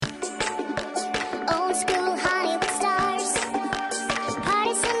school Hollywood stars.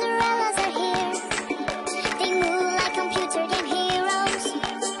 Party Cinderellas are here. They move like computer game heroes.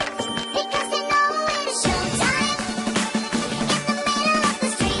 Because they know it's showtime. In the middle of the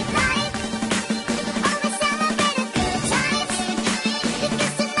street light. Always celebrate a good times.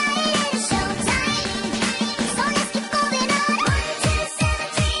 Because tonight is showtime. So let's keep moving on. 1, 2, 7,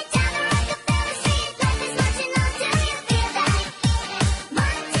 3, down the Rockefeller Street. Life is marching on. Do you feel that? 1,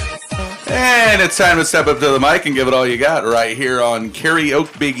 2, 7. And it's time to step up to the mic and give it all you got right here on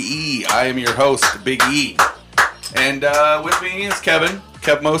Karaoke Big E. I am your host, Big E. And with me is Kevin,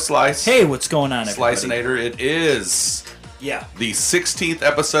 Kevmo Slice. Hey, what's going on, everybody? Slicinator. It is Yeah. the 16th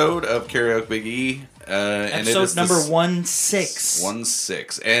episode of Karaoke Big E. And it Episode is number the 16.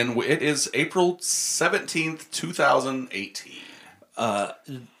 16. And it is April 17th, 2018.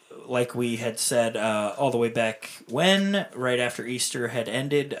 Like we had said all the way back when, right after Easter had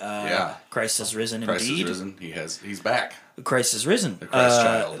ended. Yeah. Christ has risen Christ indeed. is risen. He's back. Christ has risen. The Christ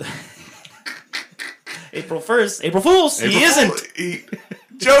child. April 1st. April Fools. He April isn't. Fool-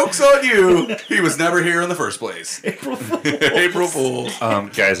 Joke's on you. He was never here in the first place. April Fools. April Fools.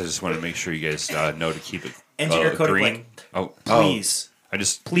 Guys, I just want to make sure you guys know to keep it Engineer Cody green. Blake. Oh, Please.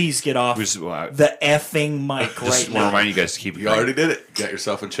 Please get off Just, the effing mic just right want to now. remind you guys to keep it You green. already did it. Got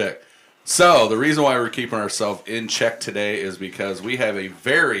yourself in check. So, the reason why we're keeping ourselves in check today is because we have a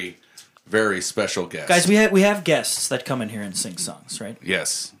very, very special guest. Guys, we have guests that come in here and sing songs, right?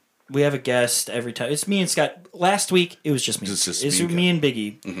 Yes. We have a guest every time. It's me and Scott. Last week it was just me. It's just it's me and me and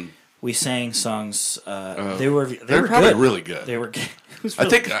Biggie. We sang songs. They were They're probably good. really good. They were. Good. It was I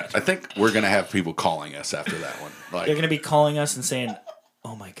really think we're going to have people calling us after that one. Like, they're going to be calling us and saying,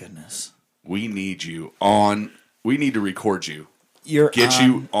 "Oh my goodness, we need you on. We need to record you. you're Get on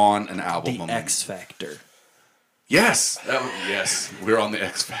you on an album. the X Factor." Yes. Yes. We're on the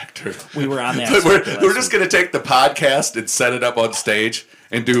X Factor. We were on the X But Factor. we're last just week. going to take the podcast and set it up on stage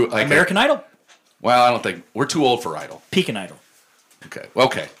and do like American Idol, Well, I don't think we're too old for Idol. Pekin Idol.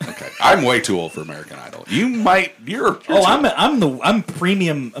 Okay. I'm way too old for American Idol. You're Oh, I'm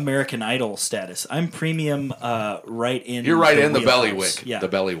premium American Idol status. I'm premium. Right in. You're right in the wheelhouse. ballywick. Yeah, The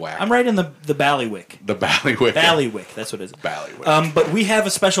ballywhack. I'm right in the ballywick. The ballywick. Ballywick. That's what it is. Ballywick. But we have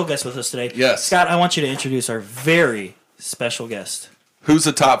a special guest with us today. Yes. Scott, I want you to introduce our very special guest. Who's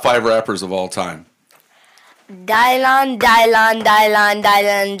the top 5 rappers of all time? Dylan,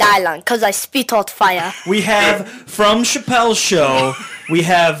 cause I spit out fire. We have from Chappelle's show, we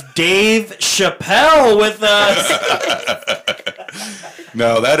have Dave Chappelle with us.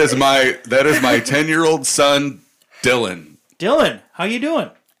 No, that is my 10-year-old son, Dylan. Dylan, how you doing?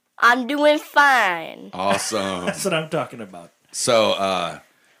 I'm doing fine. Awesome. That's what I'm talking about. So,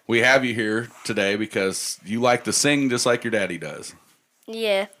 we have you here today because you like to sing just like your daddy does.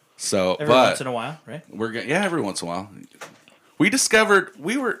 Yeah. So, Every but once in a while, right? every once in a while. We discovered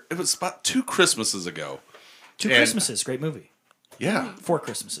it was about 2 Christmases ago. Two And- Christmases, great movie. Yeah, 4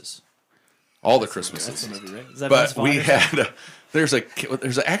 Christmases. all the Christmases. That's the movie, right? Is that But Vince Vaughn we or something? had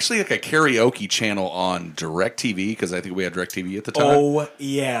there's actually like a karaoke channel on DirecTV because I think we had DirecTV at the time. Oh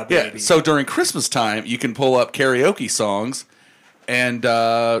yeah, baby. yeah. So during Christmas time, you can pull up karaoke songs, and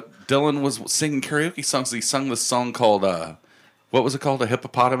Dylan was singing karaoke songs. He sung this song called what was it called? A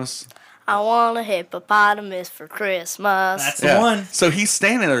hippopotamus. I want a hippopotamus for Christmas. That's the one. So he's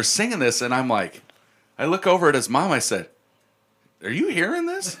standing there singing this, and I'm like, I look over at his mom. I said, "Are you hearing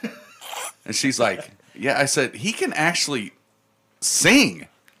this?" And she's like, "Yeah." I said, "He can actually sing."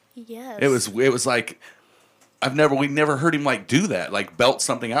 Yes. It was like we never heard him like do that, like belt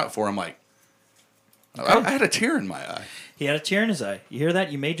something out for him. Like I had a tear in my eye. He had a tear in his eye. You hear that?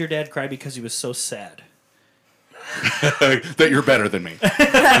 You made your dad cry because he was so sad. That you're better than me.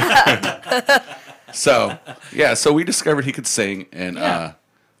 So we discovered he could sing, and Yeah.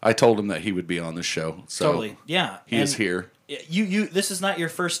 I told him that he would be on the show. So Totally. Yeah. he is here. You this is not your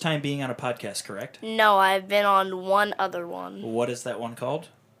first time being on a podcast, correct? No, I've been on one other one. What is that one called?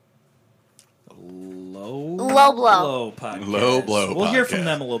 Low Blow. podcast. Low Blow We'll hear from podcast.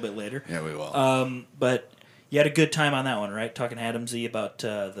 them a little bit later. Yeah, we will. But you had a good time on that one, right? Talking to Adamsy about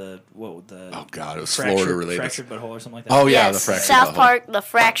the Oh God, it was fractured, Florida related. fractured butthole or something like that. Oh yeah, Yes, the fractured South butthole. Park, the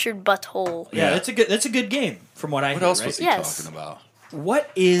fractured butthole. yeah, yeah. that's a good game from what I What hear, else right? was he Yes. talking about? What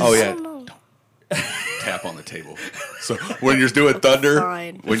is? Oh yeah, No. tap on the table. So when you're doing thunder,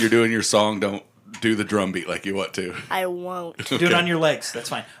 Fine. when you're doing your song, don't do the drum beat like you want to. I won't. Do it on your legs. That's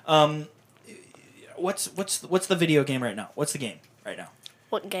fine. What's the video game right now? What's the game right now?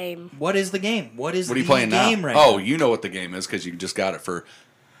 What game? What is the game? What is What are you the playing game now? right Oh, now? you know what the game is because you just got it for.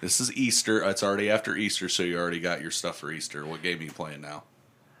 This is Easter. It's already after Easter, so you already got your stuff for Easter. What game are you playing now?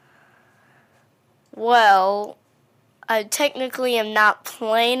 Well, I technically am not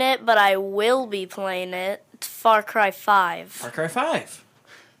playing it, but I will be playing it. It's Far Cry 5. Far Cry 5.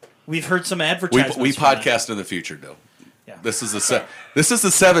 We've heard some We advertisements. for that. podcast in the future, Dylan. Yeah. This is the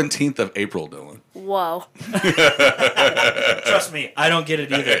 17th of April, Dylan. Whoa. Trust me, I don't get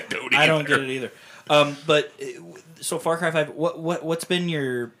it either. I don't get it either. So Far Cry 5. What's been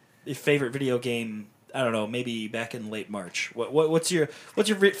your favorite video game? I don't know. Maybe back in late March. What's your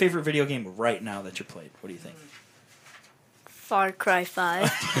favorite video game right now that you played? What do you think? Far Cry 5.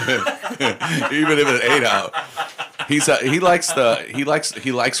 Even if it ain't out,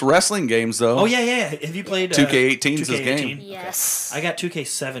 he likes wrestling games though. Oh yeah. Have you played 2K18 is his game. Yes. I got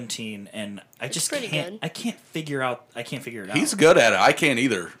 2K17 and I just pretty can't. good. I can't figure it out. He's good at it. I can't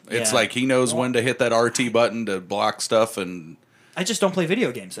either. It's Yeah. like he knows when to hit that RT button to block stuff, and I just don't play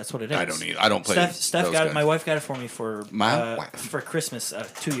video games. That's what it is. I don't either. I don't play. Steph those got it. guys. My wife got it for me for My wife. for Christmas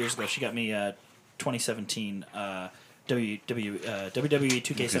 2 years ago. She got me 2017 WWE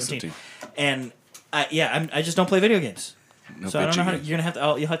 2K17, and I just don't play video games. No So I don't know how bitching. you're gonna have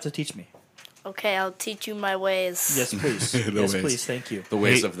to. You'll have to teach me. Okay, I'll teach you my ways. Yes, please. The yes, ways. please. Thank you. The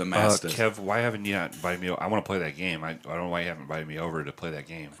ways of the master. Kev, why haven't you not invited me? I want to play that game. I don't know why you haven't invited me over to play that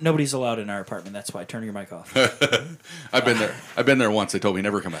game. Nobody's allowed in our apartment. That's why. Turn your mic off. I've been there. I've been there once. They told me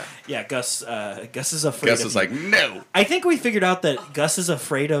never come back. Yeah, Gus. Gus is afraid. Gus of is me. like, no. I think we figured out that Gus is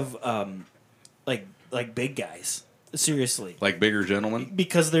afraid of like big guys. Seriously, Like bigger gentlemen.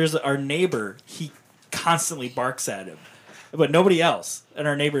 because there's our neighbor. He constantly barks at him, but nobody else. And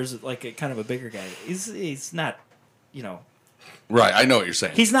our neighbor's like a kind of a bigger guy. He's not, Right. I know what you're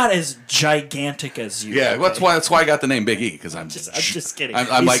saying. he's not as gigantic as you. yeah. okay? That's why I got the name Big E, because I'm just kidding. I'm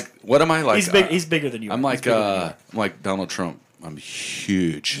He's- like, what am I like? He's big. He's bigger than you. I'm are. like He's bigger than you are. I'm like Donald Trump. I'm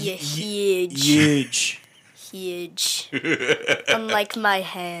huge. You're huge. Huge. Huge. Unlike my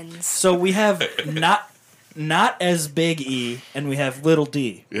hands. So we have not as big E, and we have little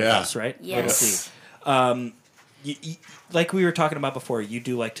D. with Yeah. us, right. Yes. Little D. Like we were talking about before, you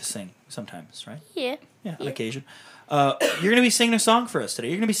do like to sing sometimes, right? Yeah. Yeah, on occasion. You're going to be singing a song for us today.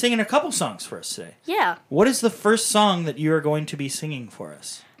 You're going to be singing a couple songs for us today. Yeah. What is the first song that you are going to be singing for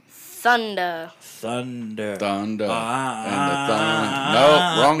us? Thunder. Thunder. Thunder. Ah. And the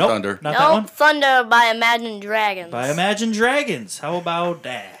thunder. No, wrong Nope, thunder. Not that No, one. Thunder by Imagine Dragons. By Imagine Dragons. How about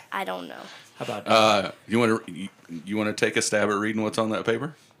that? I don't know. How about that? You want to take a stab at reading what's on that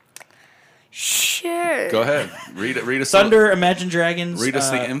paper? Sure. Go ahead. Read it. Read us. Thunder, Imagine Dragons. Read us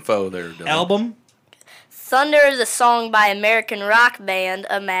the info there, Dylan. album. Thunder is a song by American rock band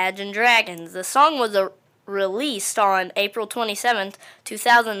Imagine Dragons. The song was released on April 27th,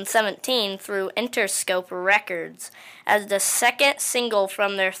 2017 through Interscope Records as the second single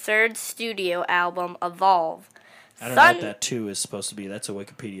from their third studio album, Evolve. I don't know what that 2 is supposed to be. That's a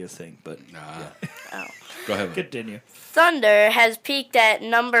Wikipedia thing, but Go ahead. continue. Thunder has peaked at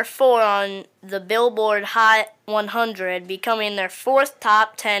number 4 on the Billboard Hot 100, becoming their 4th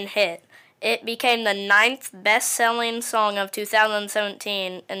top 10 hit. It became the 9th best-selling song of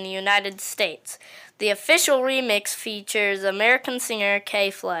 2017 in the United States. The official remix features American singer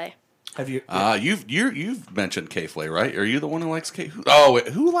K-Flay. Have you? You've mentioned K-Flay, right? Are you the one who likes K?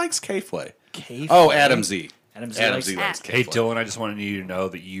 Who likes K-Flay? K-Flay? Oh, Adam Z. Adam Z Adam likes- Z likes Hey, K-Flay. Dylan, I just wanted you to know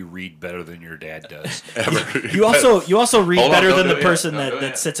that you read better than your dad does. You also read Hold on, better don't than do the it yet. person Don't do it that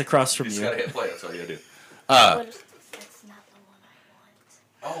yet. sits across from You just you. gotta hit play. That's all you gotta do. That's not the one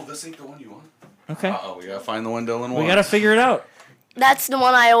I want. Oh, this ain't the one you want. Okay, Oh, we gotta find the one Dylan wants. we gotta figure it out. That's the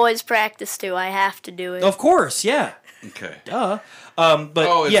one I always practice to. I have to do it. Of course, yeah. Okay. Duh. But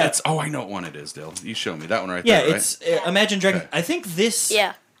Oh, yeah, I know what one it is, Dylan. You show me that one right yeah, there. Right? it's Imagine Dragons. Okay. I think this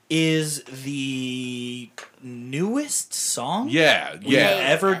Yeah. is the newest song yeah, yeah. we've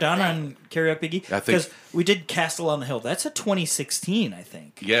ever I done think. on Karaoke Biggie. I think- Because we did Castle on the Hill. That's a 2016, I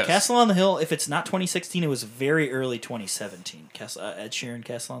think. Yes. Castle on the Hill, if it's not 2016, it was very early 2017. Ed Sheeran,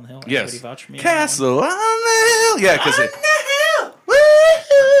 Castle on the Hill. Yes. Anybody vouch for me on that one? Castle on the Hill. Yeah, because it.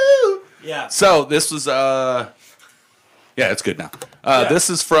 Yeah. So this was yeah, it's good now. Yeah. This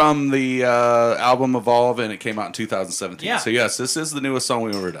is from the album Evolve, and it came out in 2017. Yeah. So yes, this is the newest song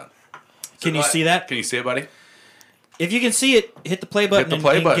we've ever done. Can you see that? Can you see it, buddy? If you can see it, hit the play button the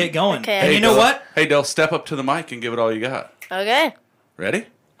play and button. get going. Okay. And Hey, you know Dylan. what? Hey, Del, step up to the mic and give it all you got. Okay. Ready?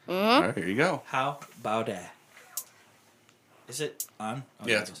 Mm-hmm. All right, here you go. How about that? Is it on? Oh,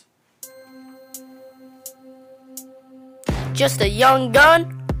 Yeah. it is. Just a young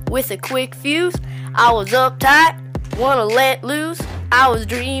gun with a quick fuse. I was uptight, wanna let loose. I was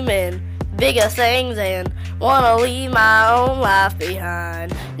dreaming bigger things and wanna leave my own life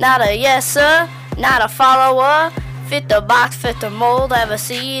behind. Not a yes sir, not a follower. Fit the box, fit the mold, have a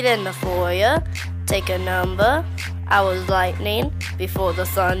seat in the foyer. take a number. I was lightning before the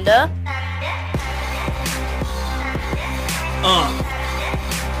thunder.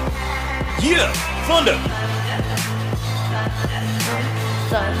 Yeah, thunder.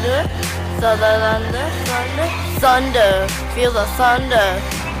 Thunder, thunder, thunder, thunder, feel the thunder.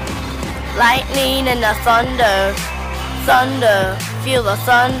 Lightning and the thunder, thunder, feel the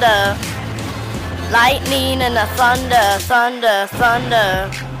thunder. Lightning and the thunder, thunder, thunder,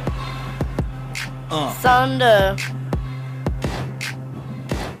 thunder.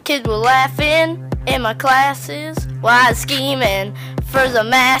 Kids were laughing in my classes while I was scheming for the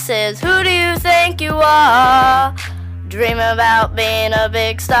masses. Who do you think you are? Dream about being a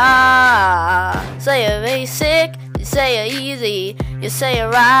big star. Say you're basic, you say you're easy, you say you're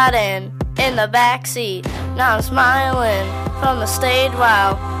riding in the backseat. Now I'm smiling from the stage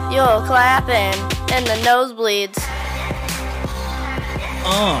while you're clapping in the nosebleeds.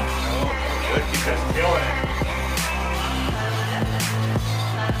 Good, because killing it.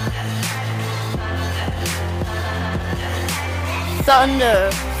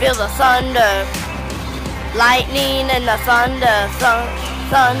 Thunder, feel the thunder. Lightning and the thunder,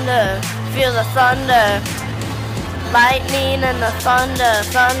 thunder, feel the thunder. Lightning and the thunder,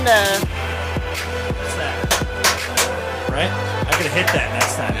 thunder. What's that? Right? I could have hit that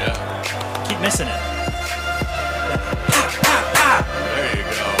next time. Yeah. Keep missing it. There you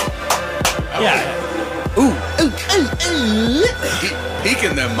go. Yeah.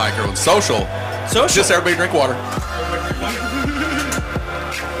 Peeking them microphones. Social. Social. Just everybody drink water.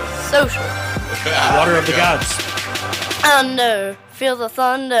 Social. Water of the gods. Thunder, feel the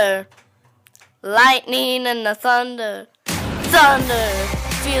thunder. Lightning and the thunder. Thunder,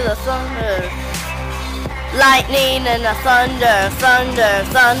 feel the thunder. Lightning and the thunder, thunder,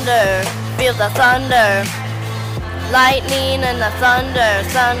 thunder. Feel the thunder. Lightning and the thunder,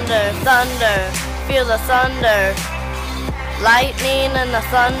 thunder, thunder. Feel the thunder. Lightning and the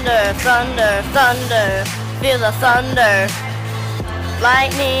thunder, thunder, thunder. Feel the thunder.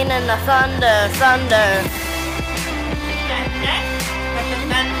 Lightning and the thunder, thunder.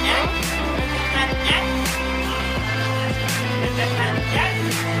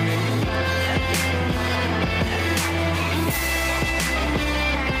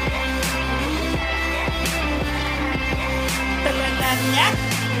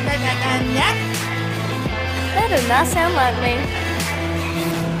 That does not sound like me.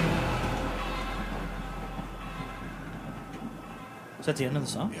 Is that the end of the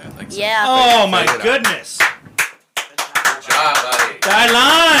song? Yeah, I think so. Yeah. Oh my Fade it out. goodness. Good job, buddy.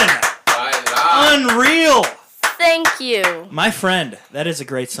 Dylan! Right on. Unreal! Thank you. My friend, that is a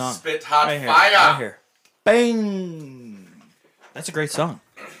great song. Spit hot Right here. fire. Right here. Bang! That's a great song.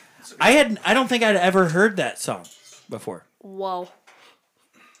 I don't think I'd ever heard that song before. Whoa.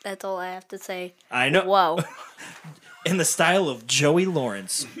 That's all I have to say. I know. Whoa. In the style of Joey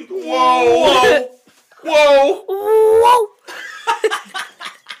Lawrence. Whoa. Whoa. Whoa.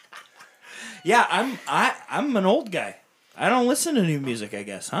 Yeah, I'm an old guy. I don't listen to new music, I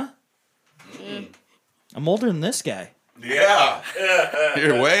guess, huh? I'm older than this guy. Yeah.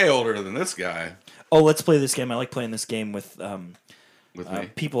 You're way older than this guy. Oh, let's play this game. I like playing this game with With me.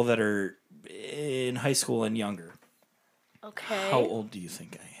 people that are in high school and younger. Okay. How old do you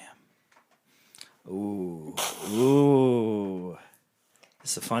think I am? Ooh.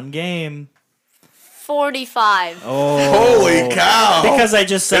 It's a fun game. 45. Oh. Holy cow. Because I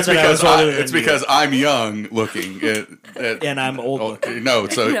just said It's that I was older than it's you. because I'm young looking. And I'm old looking. No,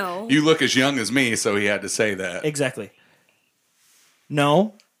 so No. you look as young as me, so he had to say that. Exactly.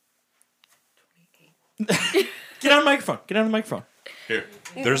 No. Get on the microphone. Get on the microphone. Here.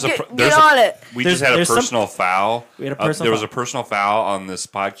 There's a Get, pr- get there's on a it. we There's- just had a there's some- personal foul. We had a personal there was foul. a personal foul on this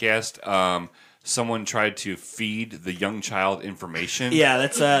podcast. Someone tried to feed the young child information. Yeah,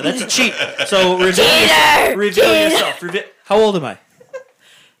 that's a cheat. So reveal Cheater! yourself. How old am I?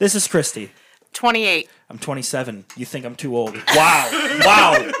 This is Christy. 28. I'm 27. You think I'm too old?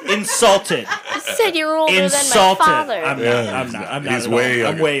 Wow. Insulted. You said you were older Insulted. than my father. I'm not. I'm not. He's at all. way I'm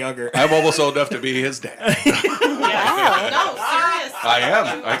younger. way younger. I'm almost old enough to be his dad. No, serious. I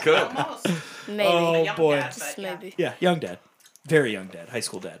am. I could. Maybe. Oh boy. Just maybe. Yeah, young dad. Very young dad. High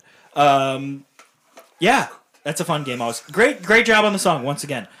school dad. Yeah, that's a fun game. Always great job on the song once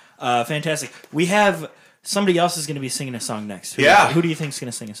again. Fantastic. We have somebody else is going to be singing a song next. Yeah. Who do you think is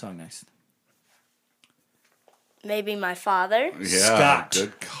going to sing a song next? Maybe my father. Yeah. Scott.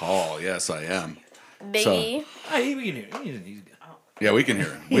 Good call. Yes, I am. Biggie. We can hear. He's good. Yeah, we can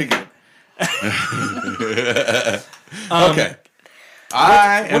hear him. We can. Okay.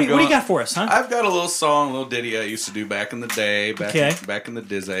 What do you got for us, huh? I've got a little song, a little ditty I used to do back in the day, back in the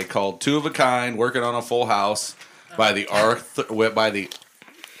Disney, called "Two of a Kind," working on a full house by the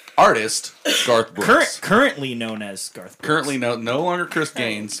artist Garth Brooks. Currently known as Garth Brooks. Currently no longer Chris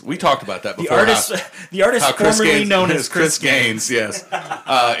Gaines. We talked about that before. The artist Chris formerly Gaines known is as Chris Gaines. Yes.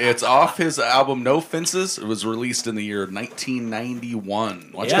 It's off his album No Fences. It was released in the year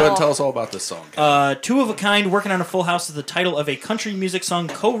 1991. Why don't you go ahead and tell us all about this song? Two of a Kind, Working on a Full House is the title of a country music song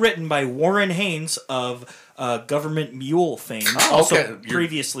co-written by Warren Haynes of Government Mule fame, also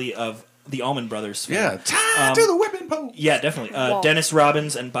previously of the Allman Brothers fame. Yeah, tied to the whipping post. Yeah, definitely. Dennis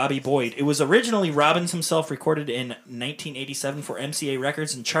Robbins and Bobby Boyd. It was originally Robbins himself, recorded in 1987 for MCA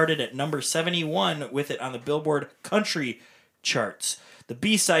Records and charted at number 71 with it on the Billboard Country charts. The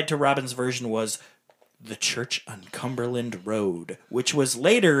B-side to Robbins' version was The Church on Cumberland Road, which was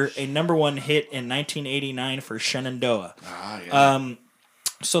later a number one hit in 1989 for Shenandoah.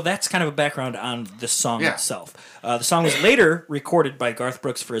 So that's kind of a background on the song itself. The song was later recorded by Garth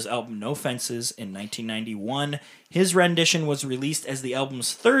Brooks for his album No Fences in 1991. His rendition was released as the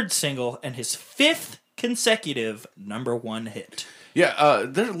album's third single and his fifth consecutive number one hit. Yeah,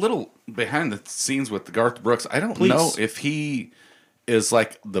 they're a little behind the scenes with Garth Brooks. I don't know if he is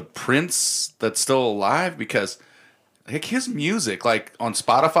like the Prince that's still alive, because like his music, like on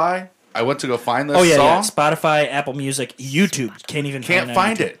Spotify, I went to go find this song. Yeah. Spotify, Apple Music, YouTube. Can't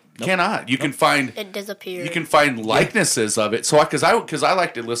find it. Nope. Cannot. You can find it disappeared. You can find likenesses of it. So because I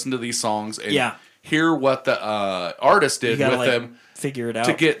like to listen to these songs and hear what the artist did with them, figure it out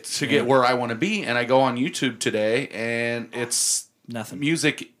to get where I want to be. And I go on YouTube today, and it's nothing.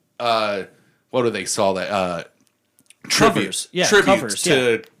 Music. What do they call that? Tributes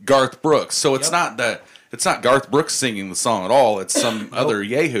to Garth Brooks. So it's not that. It's not Garth Brooks singing the song at all. It's some other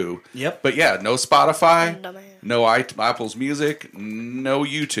yahoo. Yep. But yeah, no Spotify, no Apple's Music, no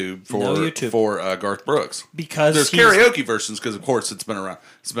YouTube for Garth Brooks. Because there's karaoke versions, because of course it's been around.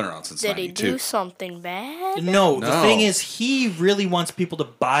 It's been around since 92. Did he do something bad? No. The thing is, he really wants people to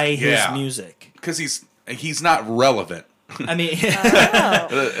buy his music because he's not relevant. I mean,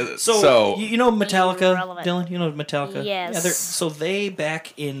 so you know Metallica, Dylan? You know Metallica? Yes. Yeah, so they,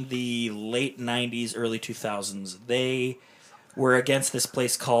 back in the late 90s, early 2000s, they were against this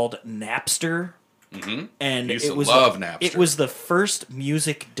place called Napster. Mm-hmm. And it was Napster. It was the first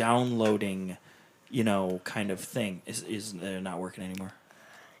music downloading, kind of thing. Is not working anymore?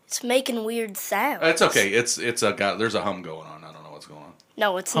 It's making weird sounds. It's okay. There's a hum going on. I don't know what's going on.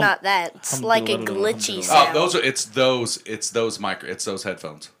 No, it's not that. It's like a glitchy sound. Oh, it's those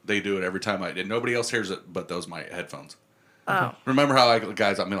headphones. They do it every time and nobody else hears it but those headphones. Oh. Remember how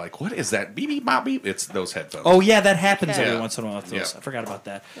guys I mean like, what is that? Beep beep bop beep. It's those headphones. Oh yeah, that happens every once in a while with those. I forgot about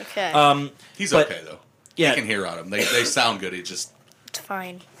that. Okay. He's okay though. Yeah. You can hear on him. They sound good. It's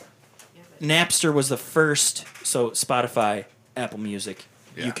fine. Napster was the first, so Spotify, Apple Music.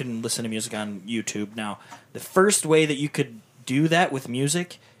 Yeah. You can listen to music on YouTube now. The first way that you could do that with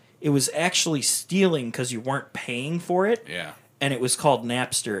music, it was actually stealing because you weren't paying for it. Yeah. And it was called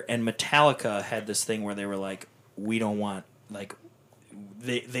Napster. And Metallica had this thing where they were like, we don't want, like,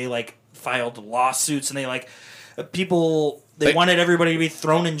 they like filed lawsuits, and they wanted everybody to be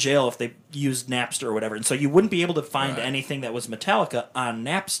thrown in jail if they used Napster or whatever. And so you wouldn't be able to find anything that was Metallica on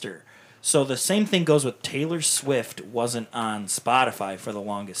Napster. So the same thing goes with Taylor Swift. Wasn't on Spotify for the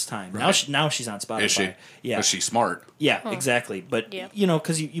longest time. Right. Now she's on Spotify. Is she? Yeah, but she's smart. Yeah, exactly. But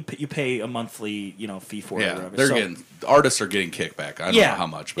because you pay a monthly fee for it. Yeah, or whatever. Artists are getting kickback. I don't know how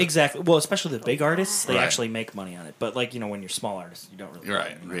much. But. Exactly. Well, especially the big artists, they actually make money on it. But when you're small artists, you don't really.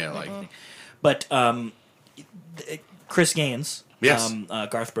 Right. Yeah. Like. But Chris Gaines. Yes.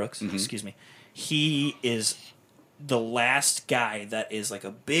 Garth Brooks. Mm-hmm. Excuse me. He is the last guy that is like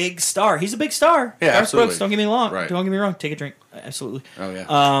a big star. He's a big star. Yeah, Garth absolutely. Brooks, don't get me wrong. Right. Don't get me wrong. Take a drink. Absolutely. Oh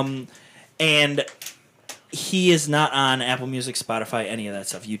yeah. And he is not on Apple Music, Spotify, any of that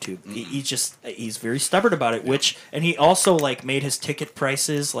stuff. YouTube. Mm-hmm. He's very stubborn about it. And he also made his ticket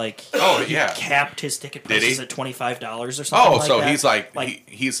prices he capped his ticket prices at $25 or something. Oh, like so that.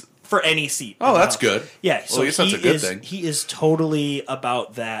 he's for any seat. Oh, that's good. Yeah. So that's a good thing. He is totally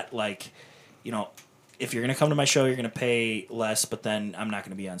about that. If you're going to come to my show, you're going to pay less, but then I'm not going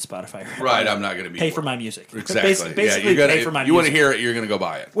to be on Spotify. Right, I'm not going to be. Pay for my music. Exactly. Basically, pay for my music. You want to hear it, you're going to go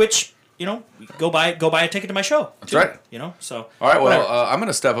buy it. Which, go buy a ticket to my show. That's right. So. All right, well, I'm going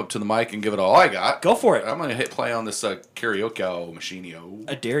to step up to the mic and give it all I got. Go for it. I'm going to hit play on this karaoke machine.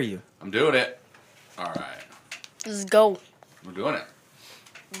 I dare you. I'm doing it. All right. Let's go. We're doing it.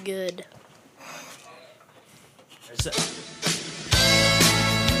 Good.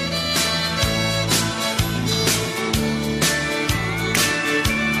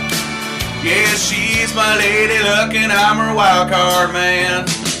 Yeah, she's my lady luck and I'm her wild card man.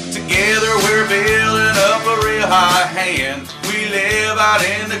 Together we're building up a real high hand. We live out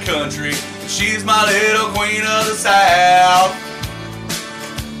in the country, and she's my little queen of the South.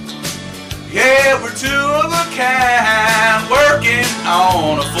 Yeah, we're two of a kind, working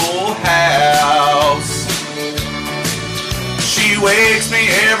on a full house. She wakes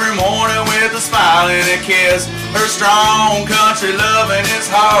me every morning with a smile and a kiss. Her strong country loving is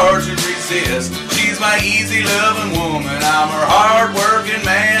hard to resist. She's my easy loving woman, I'm her hard working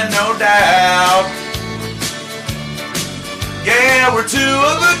man, no doubt. Yeah, we're two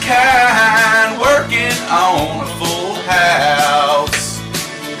of a kind, working on a full house.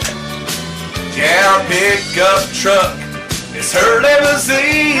 Yeah, our pickup truck is her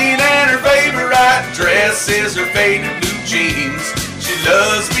limousine, and her favorite dress is her faded blue jeans. She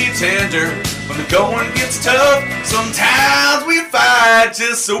loves me tender when the going gets tough. Sometimes we fight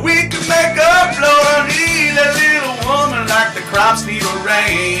just so we can make up. Lord, I need that little woman like the crops need a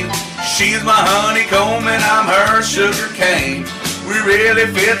rain. She's my honeycomb and I'm her sugar cane. We really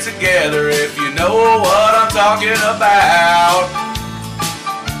fit together if you know what I'm talking about.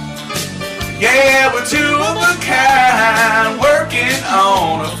 Yeah, we're two of a kind, working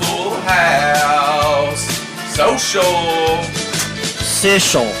on a full house. Social.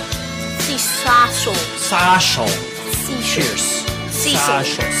 Cecil. Cecil. Sashel. Cheers.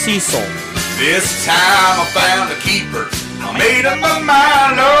 Cecil. This time I found a keeper. I made up my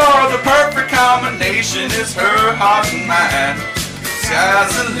mind, Lord, the perfect combination is her heart and mine. Sky's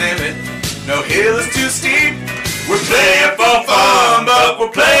the limit, no hill is too steep. We're playing for fun, but we're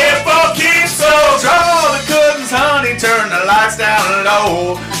playing for keeps. So draw the curtains, honey, turn the lights down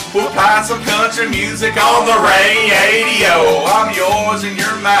low. We'll find some country music on the radio. I'm yours and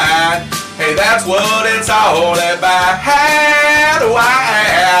you're mine. Hey, that's what it's all about.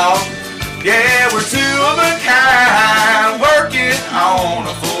 Wow. Yeah, we're two of a kind, working on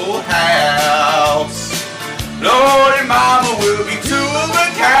a full house. Lord and Mama will be two of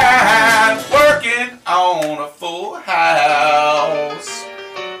a kind, working on a full house.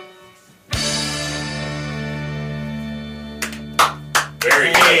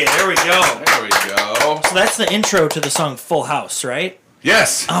 Very good. There we go. There we go. So that's the intro to the song Full House, right?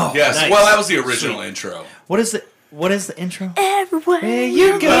 Yes. Oh, yes. nice. Well, that was the original intro. What is the intro? Everywhere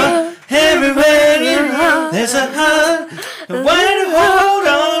You go, everywhere you go, there's a heart, a way to hold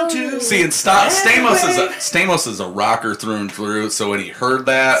on to. See, and Stamos is a rocker through and through. So when he heard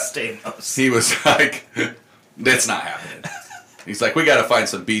that, Stamos. he was like, "That's not happening." He's like, "We got to find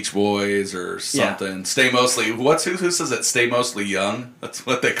some Beach Boys or something." Stay mostly. Who says it? Stay mostly young. That's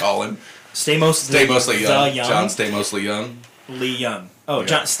what they call him. Stay mostly young. John Stay mostly young. Lee Young. Oh,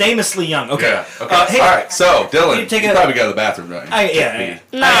 John Stamos Lee Young. Okay. Yeah. Okay. Hey, all right. So, Dylan, you probably go to the bathroom, right? Yeah.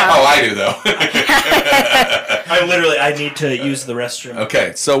 No. Oh, I do though. I need to use the restroom.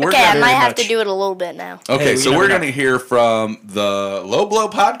 Okay, so we're Okay, I gonna might have to do it a little bit now. Okay, Hey, so you we're never going to hear from the Low Blow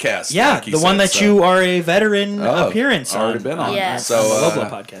podcast. Yeah, like he the one said, that so- you are a veteran Oh, appearance already on. been on. Yes. So Low Blow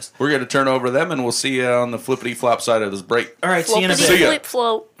podcast. we're going to turn over them, and we'll see you on the flippity flop side of this break. All right, see you in a Floppity bit. See ya. flip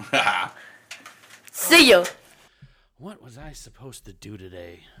float. See ya. What was I supposed to do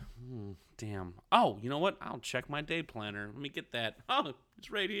today? Damn. Oh, you know what? I'll check my day planner. Let me get that. Oh,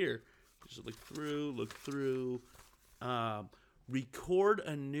 it's right here. Just look through. Record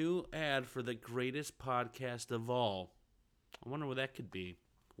a new ad for the greatest podcast of all. I wonder what that could be.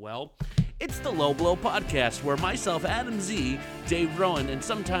 Well, it's the Low Blow Podcast, where myself, Adam Z, Dave Rowan, and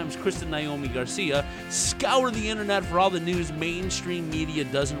sometimes Kristen Naomi Garcia scour the internet for all the news mainstream media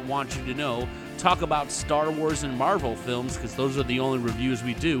doesn't want you to know, talk about Star Wars and Marvel films, because those are the only reviews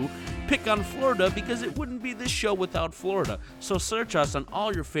we do, pick on Florida, because it wouldn't be this show without Florida. So search us on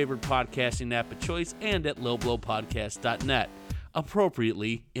all your favorite podcasting app of choice and at lowblowpodcast.net.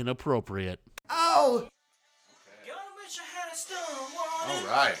 Appropriately inappropriate. All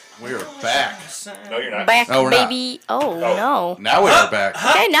right, we are back. No, you're not. Back, No, we're not. baby. Oh, no. Now we are back.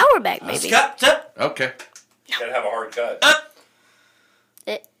 Okay, now we're back, baby. Okay. You gotta have a hard cut.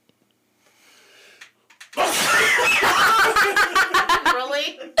 It,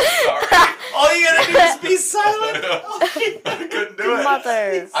 Really? All you gotta do is be silent. I couldn't do it.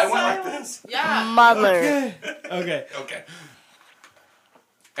 mother. I went like this. Yeah. Mother. Okay. Okay.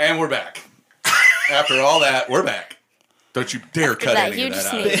 And we're back. After all that, we're back. Don't you dare cut that any of huge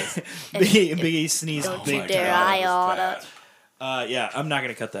that out. sneeze. Big E sneeze. Don't big you time. dare. God, I that was oughta. bad. Yeah, I'm not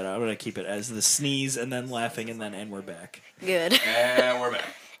gonna cut that out. I'm gonna keep it as the sneeze and then laughing and we're back. Good. And we're back.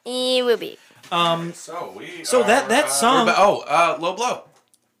 We'll be. So that song- Low Blow.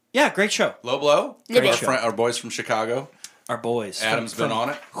 Yeah, great show. Low Blow. Great Our, show. our boys from Chicago. Our boys. Adam's been on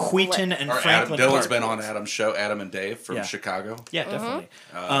it. Wheaton and Or Franklin Dylan's Park. been on Adam's show. Adam and Dave from Yeah. Chicago. Yeah, definitely.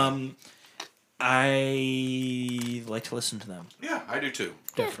 I like to listen to them. Yeah, I do too.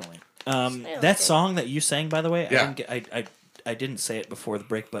 Definitely. Yeah, That okay. song that you sang, by the way, Yeah. I didn't say it before the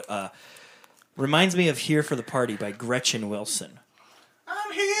break, but reminds me of "Here for the Party" by Gretchen Wilson.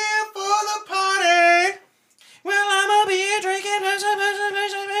 I'm here for the party. Well, I'm a beer drinking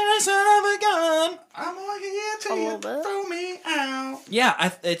son of a gun. I'm on here till A you little bit. throw me out.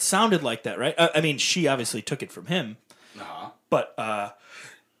 Yeah, it sounded like that, right? I mean, she obviously took it from him, Nah. but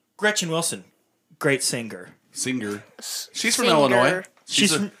Gretchen Wilson, great singer. Singer. She's from Singer. Illinois.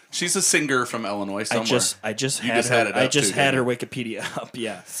 She's She's a singer from Illinois somewhere. I just You had just her, had it I up just too, had her didn't Wikipedia up.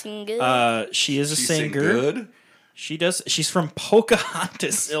 Yeah. Sing good. She is a She sing singer. good. She does. She's from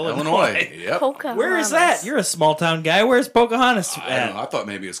Pocahontas, Illinois. Yep. Pocahontas. Where is that? You're a small town guy. Where's Pocahontas I at? don't know. I thought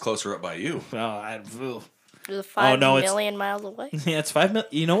maybe it's closer up by you. Oh, It's 5 no, it's- million miles away. yeah, it's 5 million.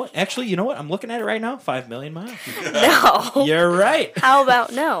 You know what? Actually, you know what? I'm looking at it right now. 5 million miles. No. You're right. How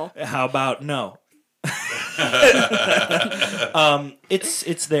about no? How about no?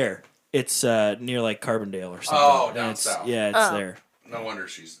 It's there. It's near like Carbondale or something. Oh, down And it's, south. Yeah, it's there. No wonder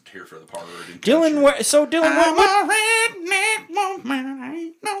she's here for the party. Dylan, Dylan, I'm what? a redneck woman. I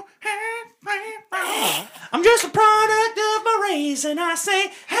ain't no half. I'm just a product of my race, and I say,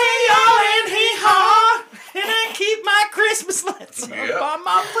 hey y'all and hey ha, and I keep my Christmas lights Yep. up on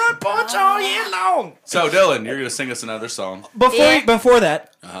my front porch all year long. So, Dylan, you're going to sing us another song. Before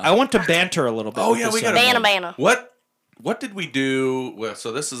that, I want to banter a little bit. Oh, with yeah, this we song. got Banana. What did we do? Well,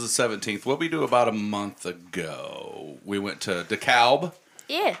 so this is the 17th. What did we do about a month ago? We went to DeKalb.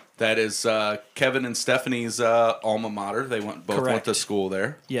 Yeah. That is Kevin and Stephanie's alma mater. They both went Correct. to school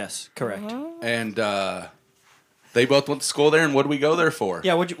there. Yes, correct. And they both went to school there. And what did we go there for?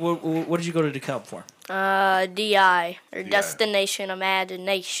 Yeah, what did you go to DeKalb for? DI or Destination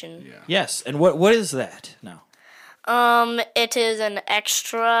Imagination. Yeah. Yes, and what is that now? It is an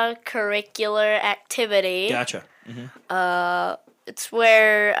extracurricular activity. Gotcha. It's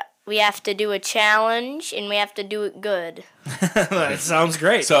where we have to do a challenge and we have to do it good. That sounds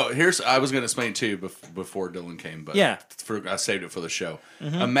great. So I was going to explain it to you before Dylan came, but Yeah. I saved it for the show.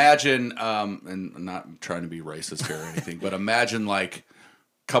 Imagine, and I'm not trying to be racist here or anything, but imagine like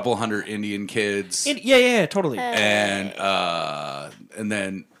a couple hundred Indian kids yeah, totally. and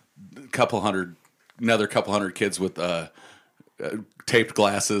then another couple hundred kids with taped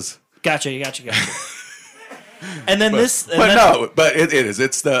glasses. Gotcha. And then this, and But then, no, but it is.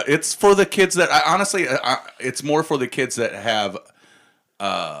 It's for the kids that honestly, it's more for the kids that have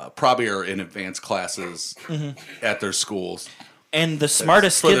probably are in advanced classes at their schools. and the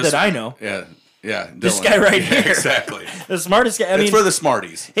smartest For kid the that I know, Yeah. This Dylan. guy right Yeah, here. exactly. the smartest guy. I It's mean, for the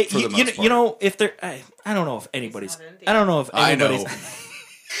smarties. hey, for the most you part. know, if they're, I don't know if anybody's, I don't know if I anybody's. know.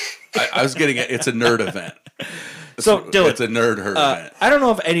 I was getting it. It's a nerd event. So, Dylan, it's a nerd event. I don't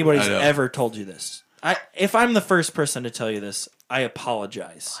know if anybody's I know. ever told you this. If I'm the first person to tell you this, I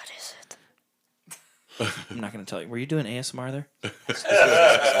apologize. What is it? I'm not going to tell you. Were you doing ASMR there?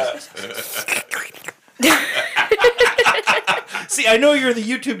 See, I know you're the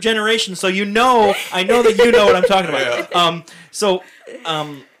YouTube generation, so I know that you know what I'm talking about.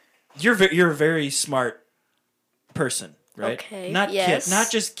 You're a very smart person, right? Okay, Not yes. kid,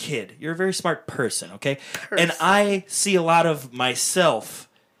 not just kid. You're a very smart person, okay? And I see a lot of myself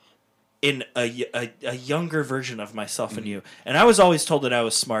in a younger version of myself in you. And I was always told that I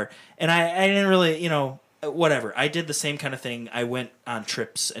was smart. And I didn't really, whatever. I did the same kind of thing. I went on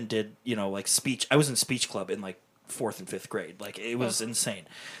trips and did, like speech. I was in speech club in like 4th and 5th grade. Like it was insane.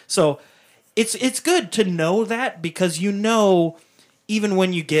 So it's good to know that because even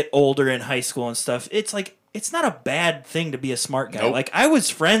when you get older in high school and stuff, it's like it's not a bad thing to be a smart guy. Nope. Like I was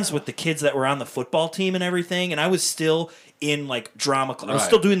friends with the kids that were on the football team and everything, and I was still in like drama club. I was Right.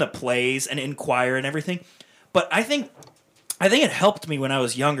 still doing the plays and in choir and everything. But I think it helped me when I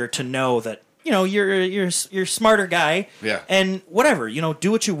was younger to know that you're a smarter guy. Yeah. And whatever,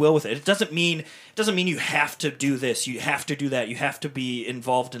 do what you will with it. It doesn't mean you have to do this. You have to do that. You have to be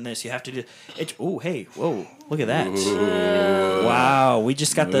involved in this. You have to do it. Oh, hey, whoa, look at that! Wow, we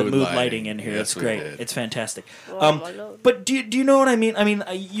just got the Mood mood lighting. lighting in here. Yes, It's we great. did. It's fantastic. Oh, my Lord. But do you know what I mean? I mean,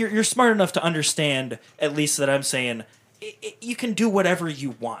 you're smart enough to understand at least that I'm saying you can do whatever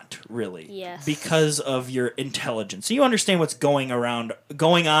you want, really. Yes. Because of your intelligence. You understand what's going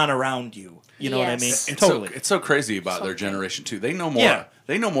on around you. You know what I mean? Yes. Totally. It's so crazy about their generation too. They know more. Yeah.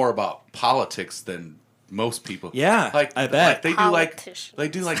 They know more about politics than most people. Yeah, I bet. they Politicians.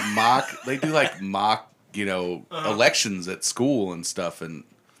 do like mock elections at school and stuff, and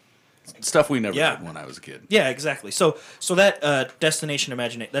stuff we never Yeah. did when I was a kid. Yeah, exactly. So that Destination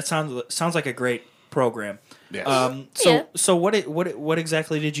Imagination, that sounds like a great program. Yes. Yeah. So what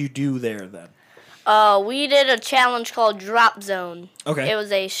exactly did you do there then? We did a challenge called Drop Zone. Okay. It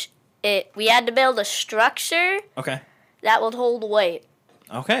was we had to build a structure Okay. that would hold weight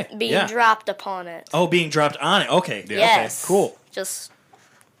Okay. being yeah. dropped upon it. Oh, being dropped on it. Okay. Yeah. Yes. Okay. Cool. Just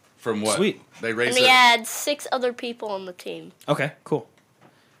From what? Sweet. They and raised we it. had 6 other people on the team. Okay. Cool.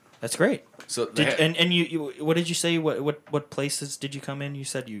 That's great. So they Did, had- and you what did you say? What places did you come in? You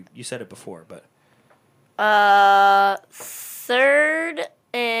said it before, but 3rd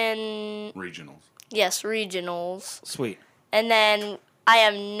in regionals. regionals, sweet. and then I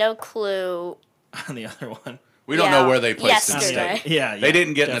have no clue. On the other one. We don't Yeah. know where they placed in Yesterday. state. Yeah. They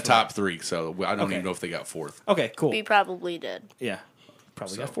didn't get in the definitely. top 3, so I don't Okay. even know if they got 4th. Okay. Cool. We probably did. Yeah.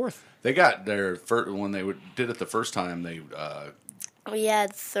 Probably got So- 4th. They got their first when they did it the first time. They We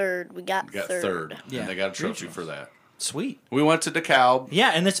had 3rd. We got, got 3rd. third, Yeah. and they got a trophy Regionals. for that. Sweet. We went to DeKalb.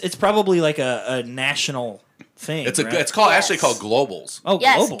 Yeah, and it's probably like a national thing. It's right? it's called Yes. actually called Globals. Oh,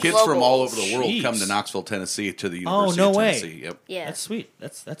 Yes. global. Kids from all over Globals. the world Jeez. come to Knoxville, Tennessee, to the Oh, University no of way. Tennessee. Yep. Yeah. That's sweet.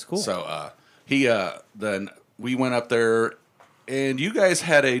 That's cool. So then we went up there, and you guys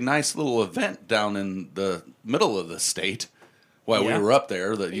had a nice little event down in the middle of the state while Yeah. we were up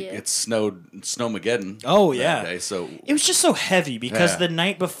there. Yeah. It snowed Snowmageddon. Oh, that yeah. day, so It was just so heavy because Yeah. the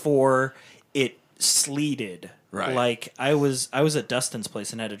night before it sleeted. Right. Like I was at Dustin's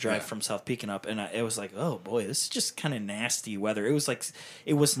place and had to drive Yeah. from South Pekin up, and it was like, oh boy, this is just kind of nasty weather. It was like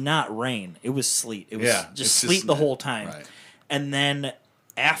it was not rain, it was sleet. It was Yeah, just it's sleet just- the whole time. right. And then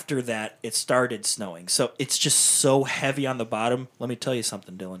after that, it started snowing. So it's just so heavy on the bottom. Let me tell you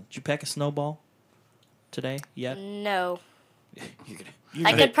something, Dylan. Did you pack a snowball today yet? No. You're gonna,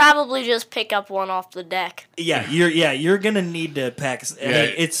 I could probably just pick up one off the deck. you're gonna need to pack. I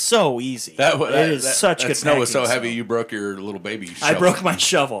mean, it's so easy. It is such that good. snow was so packing, heavy you broke your little baby. I shovel.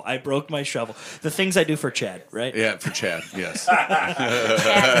 broke my shovel. The things I do for Chad, right? Yeah, for Chad. Yes.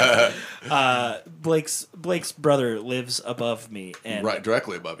 Blake's brother lives above me, and Right,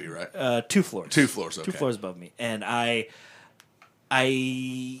 directly above you, right? 2 floors. 2 floors. Okay. 2 floors above me, and I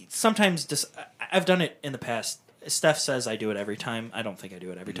sometimes I've done it in the past. Steph says I do it every time. I don't think I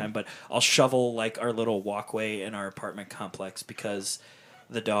do it every Mm-hmm. time, but I'll shovel like our little walkway in our apartment complex because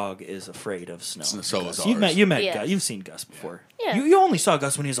the dog is afraid of snow. So is Gus. You ours. met Yes. Gus. You've seen Gus before. Yeah. You only saw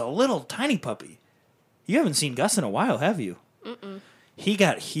Gus when he was a little tiny puppy. You haven't seen Gus in a while, have you? He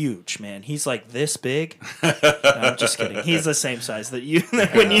got huge, man. He's like this big. No, I'm just kidding. He's the same size that you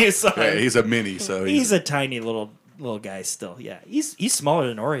when you saw Yeah, him. he's a mini, so He's a tiny little guy still. Yeah, he's smaller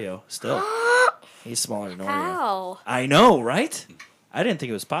than Oreo still. He's smaller than Oreo. How? I know, right? I didn't think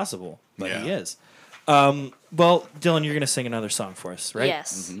it was possible, but he Yeah. is. Well, Dylan, you're going to sing another song for us, right?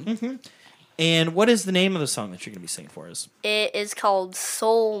 Yes. And what is the name of the song that you're going to be singing for us? It is called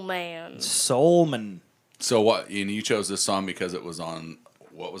Soul Man. Soulman. So what? And you chose this song because it was on.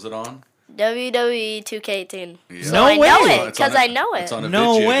 What was it on? WWE 2K18. Yeah. So No I know way. it because I know it. It's on a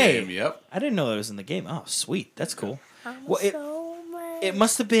No video way. game. Yep. I didn't know that was in the game. Oh, sweet. That's cool. Well, Soul Man. it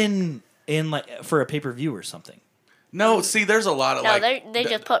must have been in like for a pay-per-view or something. No, see, there's a lot of No, like. they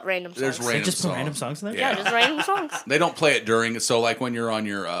just put random songs. There's They random just put songs. random songs in there? Yeah, just random songs. They don't play it during. So like when you're on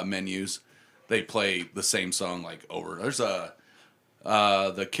your menus, they play the same song like over. There's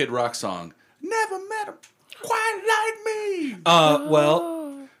the Kid Rock song. Never met him quite like me.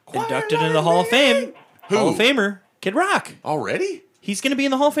 Well, inducted into the Hall of Fame. Who? Hall of Famer, Kid Rock. Already? He's going to be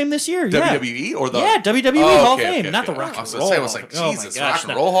in the Hall of Fame this year. Yeah. WWE or the WWE Oh, Hall of okay, Fame, okay, not the okay. Rock I and was Roll. gonna say, I was like, Hall of- Jesus, oh my gosh, Rock and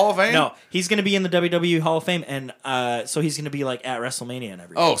no. Roll Hall of Fame? No, he's going to be in the WWE Hall of Fame, and so he's going to be like at WrestleMania and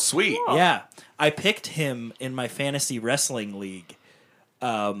everything. Oh, sweet. Yeah, I picked him in my fantasy wrestling league.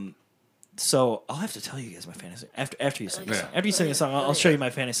 So I'll have to tell you guys my fantasy after you sing the Yeah. song. After you sing the song, I'll show you my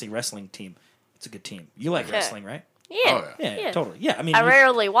fantasy wrestling team. It's a good team. You like Okay. wrestling, right? Yeah. Oh, yeah. Yeah, totally. Yeah, I mean, I you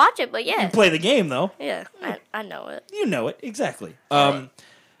rarely watch it, but yeah. play the game though. Yeah, I know it. You know it exactly. right.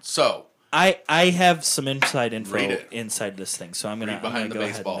 So I have some inside info Read it. inside this thing, so I'm gonna Read behind the go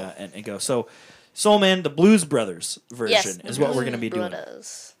baseball. ahead and go. So, Soul Man, the Blues Brothers version Yes, is what we're gonna be doing.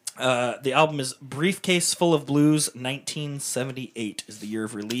 Brothers. The album is Briefcase Full of Blues. 1978 is the year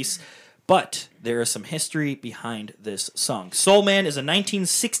of release, but there is some history behind this song. Soul Man is a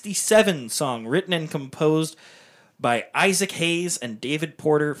 1967 song written and composed by Isaac Hayes and David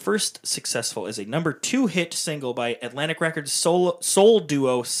Porter, first successful as a number 2 hit single by Atlantic Records soul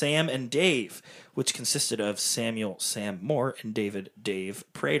duo Sam and Dave, which consisted of Samuel Sam Moore and David Dave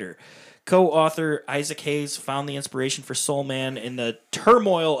Prater. Co-author Isaac Hayes found the inspiration for Soul Man in the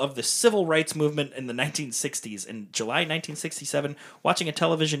turmoil of the civil rights movement in the 1960s. In July 1967, watching a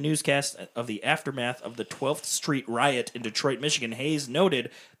television newscast of the aftermath of the 12th Street riot in Detroit, Michigan, Hayes noted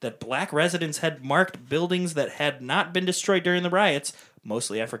that black residents had marked buildings that had not been destroyed during the riots,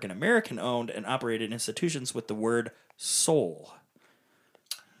 mostly African-American owned and operated institutions, with the word soul.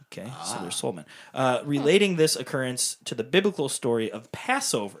 Okay, so they're soul men. Relating this occurrence to the biblical story of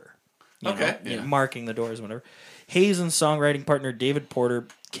Passover. Marking the doors, whatever. Hayes and songwriting partner David Porter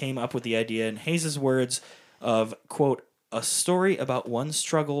came up with the idea in Hayes' words of, quote, a story about one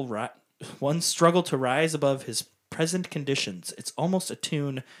struggle to rise above his present conditions. It's almost a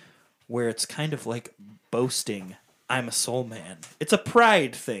tune where it's kind of like boasting, I'm a soul man. It's a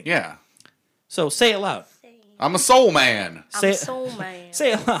pride thing. Yeah. So say it loud. I'm a soul man. I'm a soul man.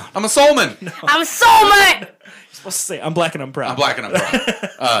 Say it loud. I'm a soul man. I'm a soul man. You're supposed to say, I'm black and I'm proud. I'm black and I'm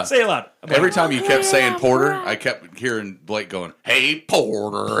proud. Say it loud. Every time you kept saying Porter, I kept hearing Blake going, "Hey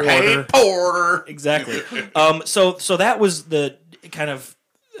Porter, hey Porter." Exactly. So that was the kind of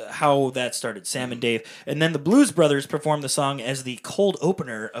how that started, Sam and Dave. And then the Blues Brothers performed the song as the cold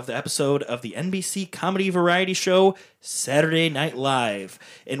opener of the episode of the NBC comedy variety show Saturday Night Live,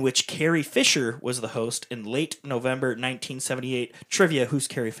 in which Carrie Fisher was the host in late November 1978. Trivia, who's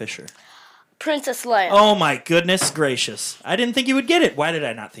Carrie Fisher? Princess Leia. Oh my goodness gracious. I didn't think you would get it. Why did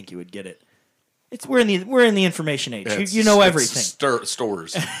I not think you would get it? We're in the information age. You know everything.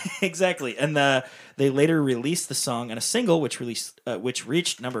 Stores. Exactly. And they later released the song on a single, which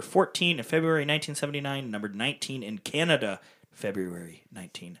reached number 14 in February 1979, number 19 in Canada, February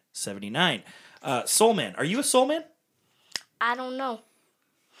 1979. Soul Man. Are you a soul man? I don't know.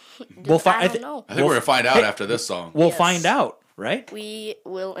 We'll I don't know. I think we're gonna find out after this song. We'll Yes. find out, right? We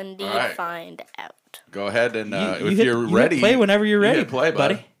will indeed All right. find out. Go ahead and if hit- you're you ready, hit play whenever you're you ready, hit play,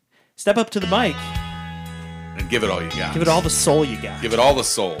 buddy. Step up to the mic. and give it all you got. Give it all the soul you got. Give it all the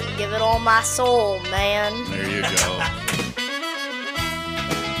soul. Give it all my soul, man. There you go.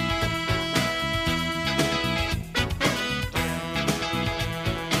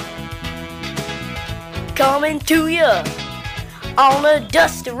 Coming to you on a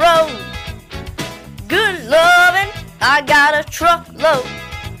dusty road. Good loving, I got a truckload.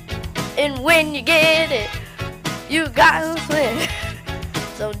 And when you get it, you got to swim.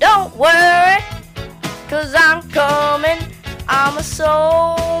 So don't worry, 'cause I'm coming. I'm a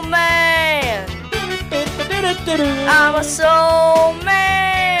soul man. I'm a soul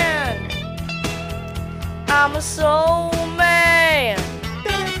man. I'm a soul man.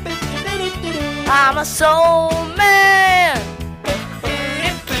 I'm a soul man.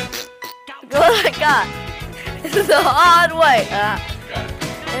 What I got? It's the hard way.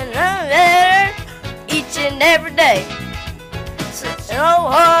 And I'm there each and every day. So, oh,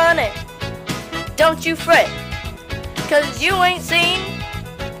 honey, don't you fret, 'cause you ain't seen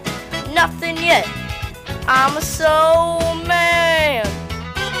nothing yet. I'm a soul man.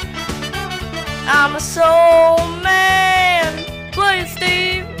 I'm a soul man. Please,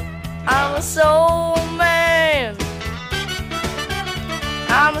 Steve. I'm a soul man.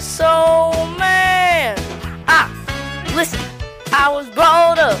 I'm a soul man. Listen, I was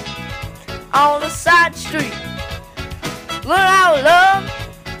brought up on a side street. Learned how to love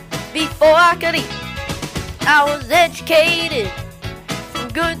before I could eat. I was educated from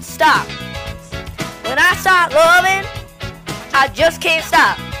good stock. When I start loving, I just can't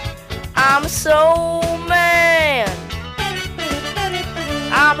stop. I'm a soul man.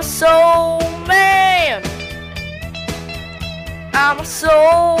 I'm a soul man. I'm a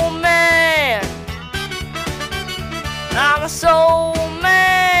soul man. I'm a soul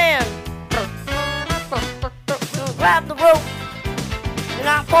man. Grab the rope and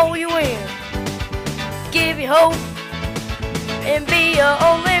I'll pull you in. Give you hope and be your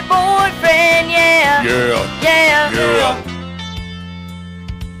only boyfriend, yeah. Yeah.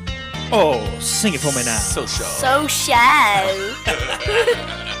 Oh, sing it for me now. So shy. So shy.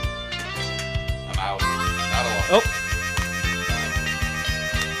 I'm out. Not alone. Oh,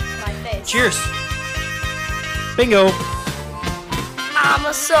 My face. cheers. Bingo. I'm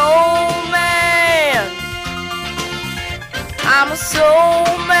a soul man. I'm a soul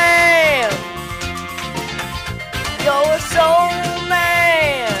man. You're a soul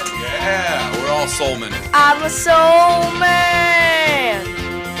man. Yeah, we're all soul men. I'm a soul man.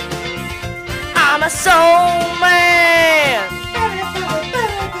 I'm a soul man.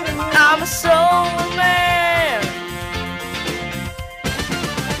 I'm a soul man.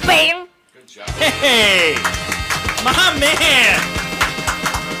 Bam. Good job. Hey, my man.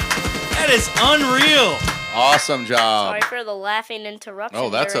 That is unreal. Awesome job. Sorry for the laughing interruption. Oh,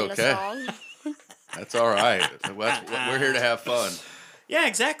 that's during okay. The song. That's all right. We're here to have fun. Yeah,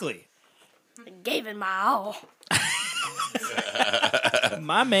 exactly. I gave it my all.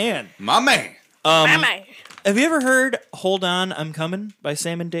 My man. My man. Mama. Have you ever heard "Hold On, I'm Coming" by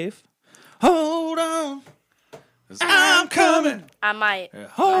Sam and Dave? Hold on, I'm coming. I might.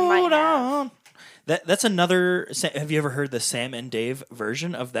 Hold have. on. That's another. Have you ever heard the Sam and Dave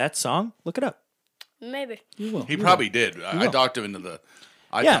version of that song? Look it up. Maybe. You will. He probably did. I talked him into the.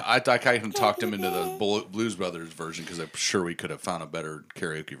 I even talked him into the Blues Brothers version because I'm sure we could have found a better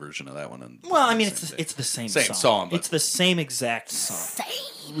karaoke version of that one. Well, I mean, it's the same song, but- it's the same exact song.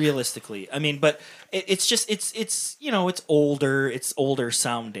 Realistically, I mean, but it's just it's it's older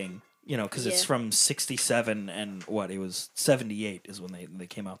sounding. Because it's Yeah. from '67 and it was '78 is when they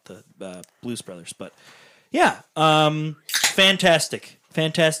came out, the Blues Brothers. But yeah, fantastic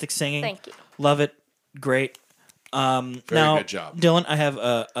singing. Thank you. Love it. Great. Very Now, good job. Dylan. I have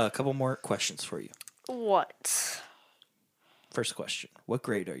a couple more questions for you. What? First question: what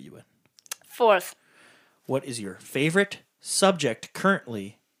grade are you in? 4th. What is your favorite subject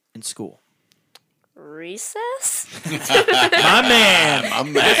currently in school? Recess? My man. My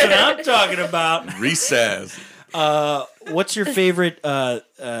man. That's what I'm talking about. Recess. What's your favorite?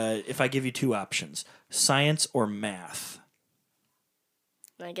 If I give you two options, science or math?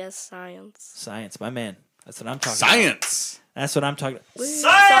 I guess science. Science, my man. That's what I'm talking about. Science. That's what I'm talking about.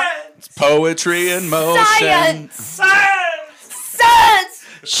 Science. Poetry in motion. Science! Science. Science!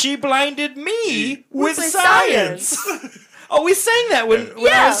 She blinded me with With science. Oh, we sang that when I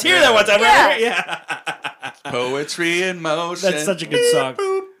Yeah. was here that one time. Yeah. Right? Yeah. Poetry in motion. That's such a good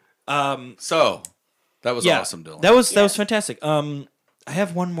song. So, that was awesome, Dylan. That was fantastic. I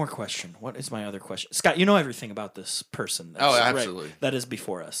have one more question. What is my other question? Scott, you know everything about this person. Oh, right, absolutely. that is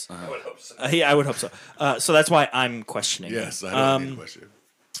before us. I would hope so. Yeah, I would hope so. So that's why I'm questioning. Yes, you. I don't need a question.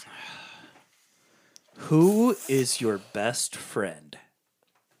 Who is your best friend?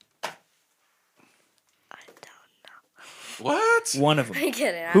 What? One of them. I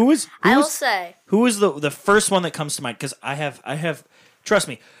get it. Who is? I who will is- say. Who is the first one that comes to mind? Because I have. Trust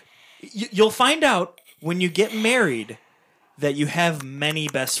me, you'll find out when you get married that you have many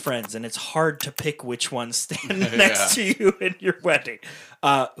best friends, and it's hard to pick which ones stand next to you in your wedding.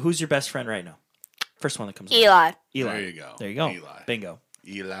 Who's your best friend right now? First one that comes. Eli. Eli. There you go. There you go. Eli. Bingo.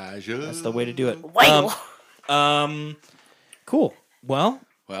 Elijah. That's the way to do it. Wait. Cool. Well,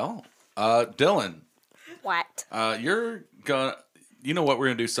 Well, Dylan, What? you're gonna. You know what? We're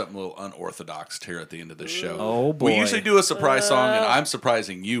gonna do something a little unorthodox here at the end of this show. Oh, boy. We usually do a surprise song, and I'm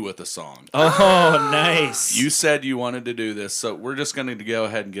surprising you with a song. oh, nice. You said you wanted to do this, so we're just going to go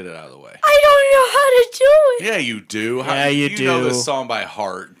ahead and get it out of the way. I don't know how to do it. Yeah, you do. Yeah, you You know do. this song by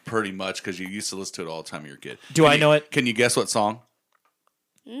heart, pretty much, because you used to listen to it all the time you were a kid. Do I know it? Can you guess what song?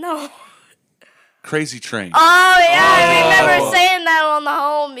 No. Crazy Train. Oh yeah, I remember saying that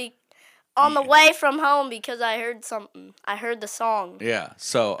on the way from home because I heard something. I heard the song. Yeah,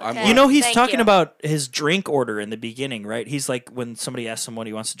 so I'm. Okay. You know, he's Thank talking you. about his drink order in the beginning, right? He's like, when somebody asks him what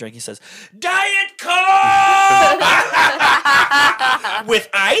he wants to drink, he says, Diet Coke! With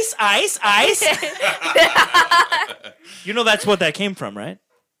ice. You know that's what that came from, right?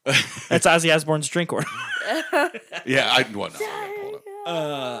 That's Ozzy Osbourne's drink order. Yeah, I well, no, I gotta pull it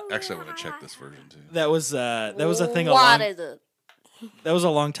up. Actually, I want to check this version too. That was a thing What is it? that was a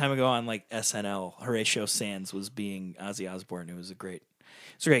long time ago on like SNL. Horatio Sands was being Ozzy Osbourne. It was a great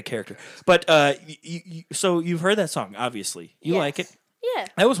character. But so you've heard that song, obviously. You like it. Yeah.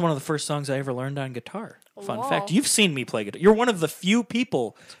 That was one of the first songs I ever learned on guitar. Fun Wow. fact. You've seen me play guitar. You're one of the few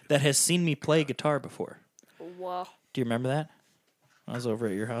people that has seen me play guitar before. Well, Do you remember that? I was over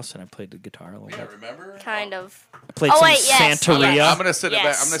at your house and I played the guitar a little bit. Remember? kind of. I played Oh, some wait, yes, Santeria. yes. I'm gonna sit it back.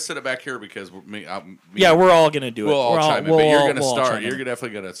 Yes. I'm gonna sit it back here because Yeah, we're all gonna do it. we'll all We're chime in. we'll But you're all- gonna we'll all start. chime in. You're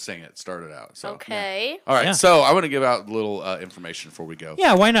definitely gonna sing it. Start it out. So. Okay. All right. Yeah. So I'm gonna give out a little information before we go.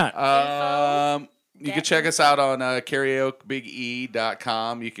 Yeah, why not? You can check us out on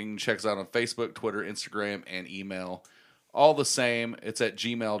karaokebige.com. You can check us out on Facebook, Twitter, Instagram, and email. All the same. It's at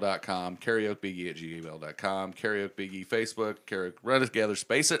gmail.com. Karaokebige@gmail.com. Karaokebige Facebook. Karaoke. Run it together.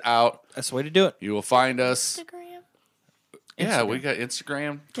 Space it out. That's the way to do it. You will find us. Instagram. Yeah, we got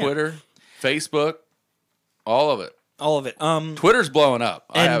Instagram, Twitter, Facebook, all of it. All of it. Twitter's blowing up.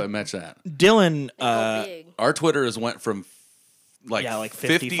 I And- haven't mentioned that. Dylan, Go big. Our Twitter has went from like 50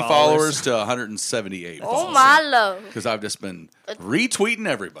 50 followers. followers to 178 Oh my lord. because I've just been retweeting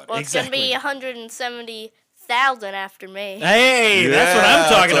everybody. Well, it's gonna be 170,000 after me. hey, that's what I'm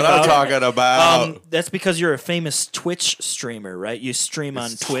talking that's about. what I'm talking about. That's because you're a famous Twitch streamer, right? You stream on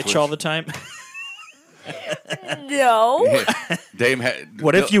Twitch Twitch. all the time. No. Dame had.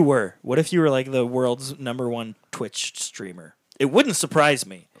 What if you were? What if you were like the world's #1 Twitch streamer? It wouldn't surprise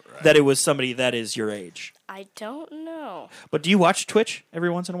me that it was somebody that is your age. I don't know. But do you watch Twitch every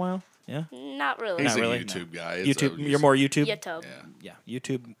once in a while? Yeah. Not really. He's Not a really, YouTube guy. YouTube. You're more YouTube. YouTube. Yeah.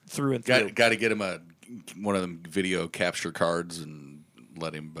 YouTube through and through. Got to get him one of them video capture cards and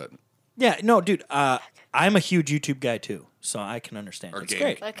let him. But Yeah. No, dude. I'm a huge YouTube guy too, so I can understand. or It's game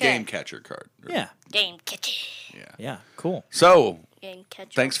great. Okay. game catcher card. Yeah. Game catcher. Yeah. Cool. So Game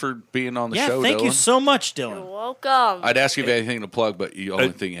catcher. thanks for being on the Yeah. show. Thank you Dylan. so much, You're Dylan. welcome. I'd ask you if you have anything to plug, but the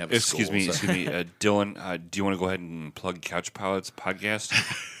only thing you have is Excuse school, me, so. Dylan. Do you want to go ahead and plug Couch Pilots podcast?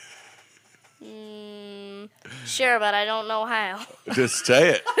 Sure, but I don't know how. Just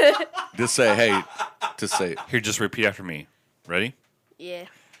say it. Just say, hey. Just say it. Here, just repeat after me. Ready? Yeah.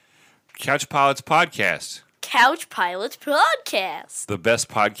 Couch Pilots podcast, Couch Pilots Podcast. the best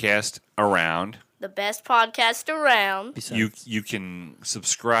podcast around. The best podcast around. You can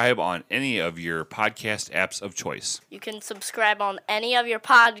subscribe on any of your podcast apps of choice. You can subscribe on any of your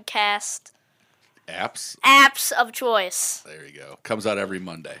podcast Apps. apps of choice There you go. Comes out every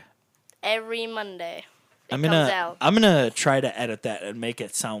Monday. every Monday. It I'm comes out. gonna try to edit that and make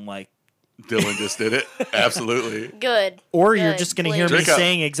it sound like, Dylan just did it. Absolutely. Good. or you're Good, just gonna hear me Drink up.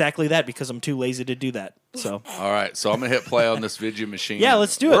 saying exactly that because I'm too lazy to do that. So, All right. So I'm going to hit play on this video machine. Yeah,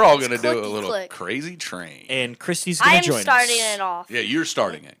 let's do it. We're all going to It's do a clicky little click. crazy train. and Christy's I gonna am join starting us. it off. Yeah, you're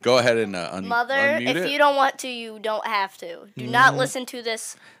starting it. Go ahead and Mother, unmute if it. you don't want to, you don't have to. Do not listen to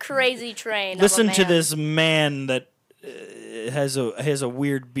this crazy train. of a Listen to man. this man that has a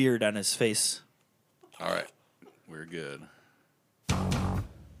weird beard on his face. All right. We're good.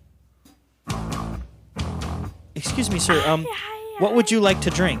 Excuse me, sir. What would you like to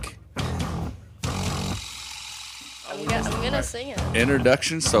drink? I'm gonna sing it.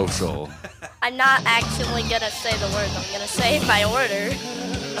 Introduction social. I'm not actually gonna say the words. I'm gonna say my order.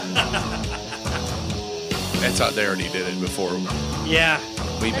 That's how they already did it before. Yeah.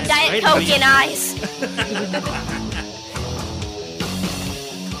 We The Diet Coke and ice.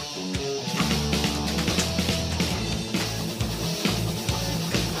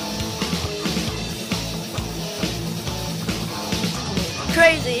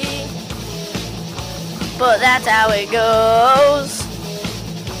 Crazy, but that's how it goes.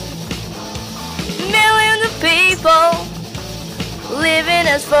 Millions of people living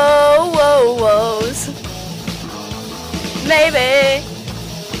as foes. Maybe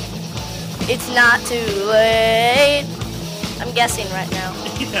it's not too late. I'm guessing right now.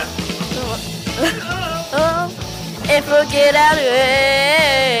 And forget how to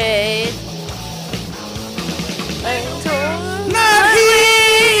hate. Not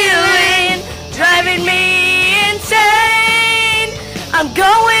healing, driving me insane. I'm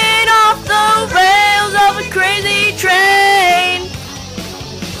going off the rails of a crazy train.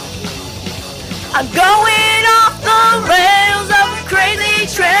 I'm going off the rails of a crazy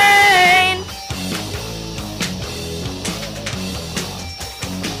train.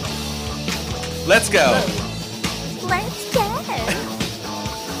 Let's go. Let's go. All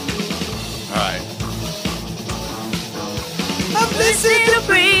right. I've listened to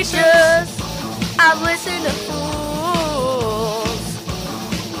preachers. I've listened to fools.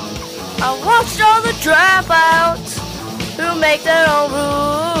 I've watched all the dropouts who make their own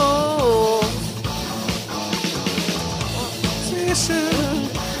rules.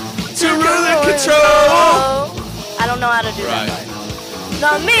 To rule and control. I don't know how to do Right. that part.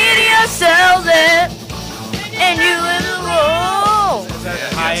 The media sells it, and you live the role.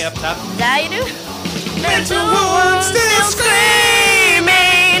 High up top. Is that how you do? Mental wounds still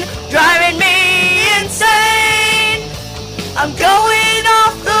screaming, driving me insane. I'm going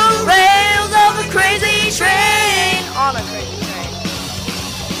off the rails of a crazy train. On a crazy train.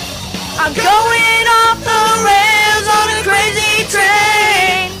 I'm going off the rails on a crazy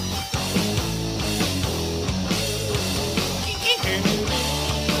train.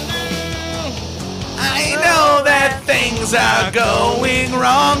 I know that things are going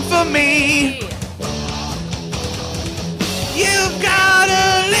wrong for me. You've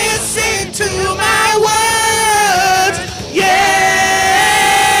gotta listen to my words. Yeah.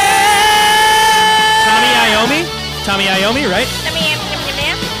 Tommy Iommi, right?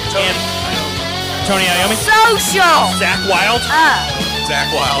 And Tony Iommi. Social. Zach Wild. Zach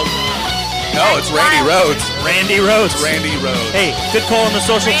Wild. No, it's Randy Rhodes. Randy Rhodes. Randy Rhodes. Hey, good call on the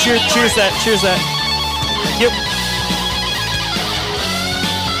social. Randy Cheers that. Cheers that. Thank you.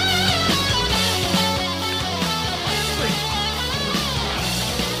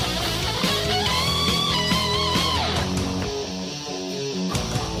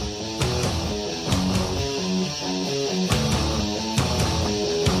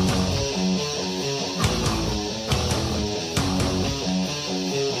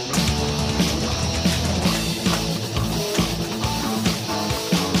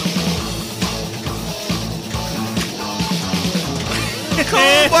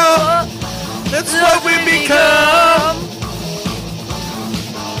 That's what we become.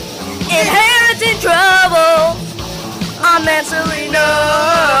 Inheriting trouble. I'm mentally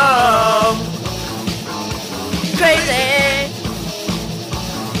numb. Crazy.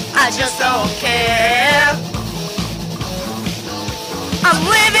 I just don't care. I'm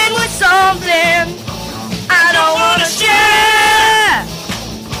living with something I don't wanna share.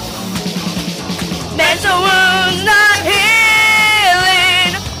 Mental wounds not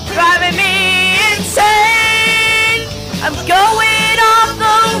healing, driving me insane. I'm going off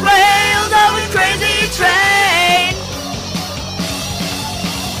the rails of a crazy train.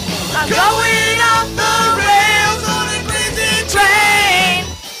 I'm going off the rails on a crazy train.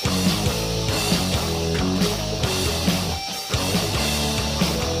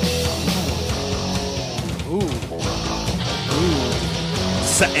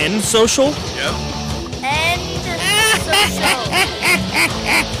 End social? End social.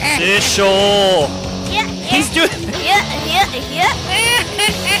 Social. Yeah, He's doing. yeah.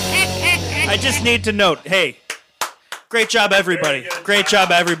 I just need to note. Hey, great job, everybody. Great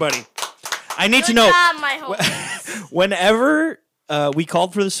job, everybody. I need to Good note. job, my homie. Whenever we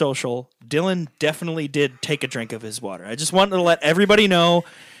called for the social, Dylan definitely did take a drink of his water. I just wanted to let everybody know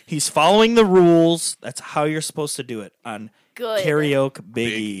he's following the rules. That's how you're supposed to do it on Good. Karaoke Big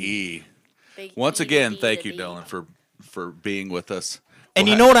Big E. E. Big Once E, again, D, thank D, you, D. Dylan, for being with us. And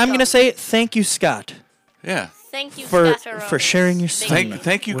Well, you know what I'm going to say? Thank you, Scott, Yeah. Thank you, for Scotteronis. sharing your Big son. E.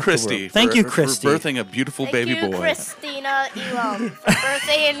 Thank you, With the Christy. world. Thank you, Christy. For birthing a beautiful Thank baby you, boy. Christina Elam, for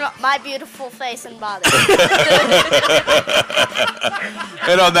birthing my beautiful face and body.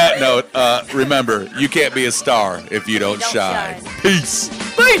 And on that note, remember, you can't be a star if you don't Don't shine. shine. Peace.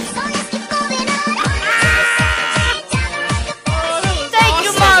 Peace.